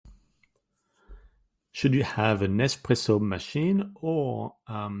should you have an espresso machine or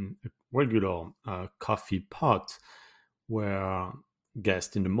a regular coffee pot where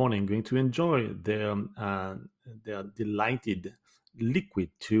guests in the morning going to enjoy their delighted liquid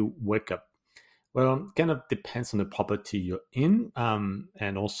to wake up? Well, it kind of depends on the property you're in,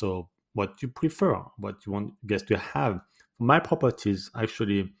 and also what you prefer, what you want guests to have. For my properties,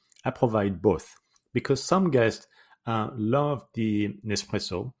 actually, I provide both because some guests love the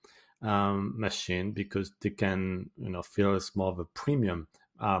Nespresso machine because they can, feel it's more of a premium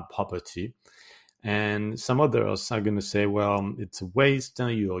property. And some others are going to say, well, it's a waste.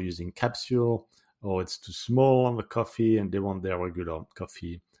 You're using capsule, or it's too small on the coffee, and they want their regular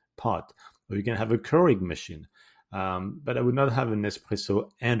coffee pot. Or you can have a Keurig machine. But I would not have an espresso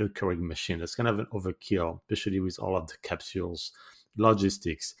and a Keurig machine. That's kind of an overkill, especially with all of the capsules,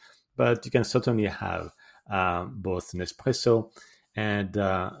 logistics. But you can certainly have both an espresso and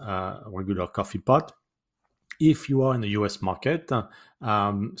a regular coffee pot. If you are in the US market,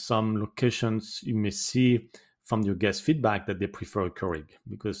 some locations you may see from your guest feedback that they prefer a Keurig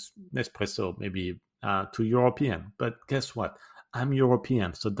because Nespresso may be too European. But guess what? I'm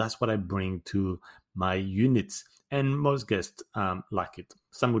European, so that's what I bring to my units. And most guests like it.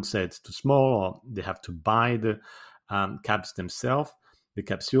 Some would say it's too small or they have to buy the caps themselves, the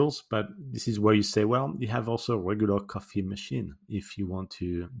capsules. But this is where you say, well, you have also a regular coffee machine if you want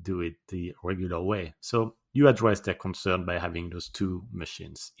to do it the regular way. So you address their concern by having those two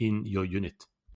machines in your unit.